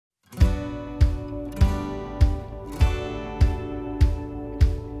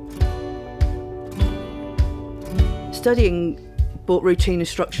Studying brought routine and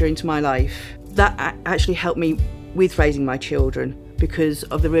structure into my life. That actually helped me with raising my children because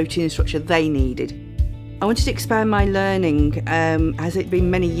of the routine and structure they needed. I wanted to expand my learning, as it's been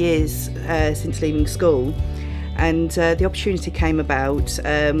many years since leaving school, and the opportunity came about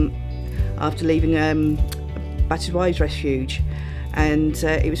after leaving a battered wives refuge, and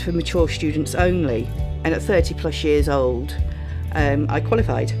it was for mature students only. And at 30 plus years old, I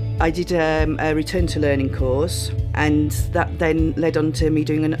qualified. I did a return to learning course, and that then led on to me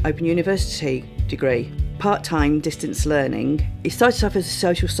doing an open university degree. Part-time distance learning. It started off as a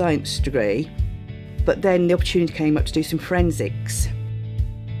social science degree, but then the opportunity came up to do some forensics,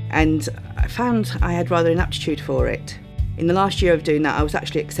 and I found I had rather an aptitude for it. In the last year of doing that, I was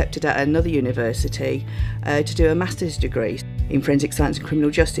actually accepted at another university to do a master's degree in forensic science and criminal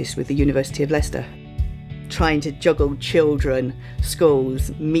justice with the University of Leicester. Trying to juggle children,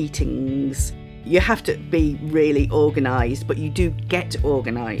 schools, meetings. You have to be really organised, but you do get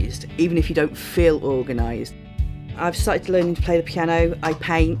organised, even if you don't feel organised. I've started learning to play the piano, I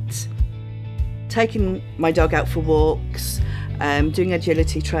paint, taking my dog out for walks, doing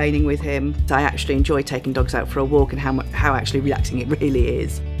agility training with him. I actually enjoy taking dogs out for a walk and how actually relaxing it really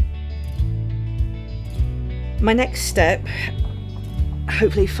is. My next step,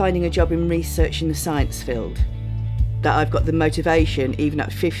 hopefully finding a job in research in the science field. That I've got the motivation, even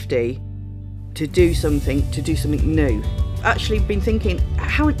at 50, to do something new. I've actually been thinking,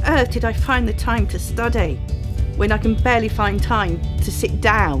 how on earth did I find the time to study when I can barely find time to sit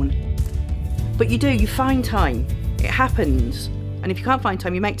down? But you do, you find time. It happens. And if you can't find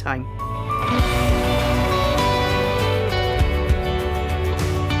time, you make time.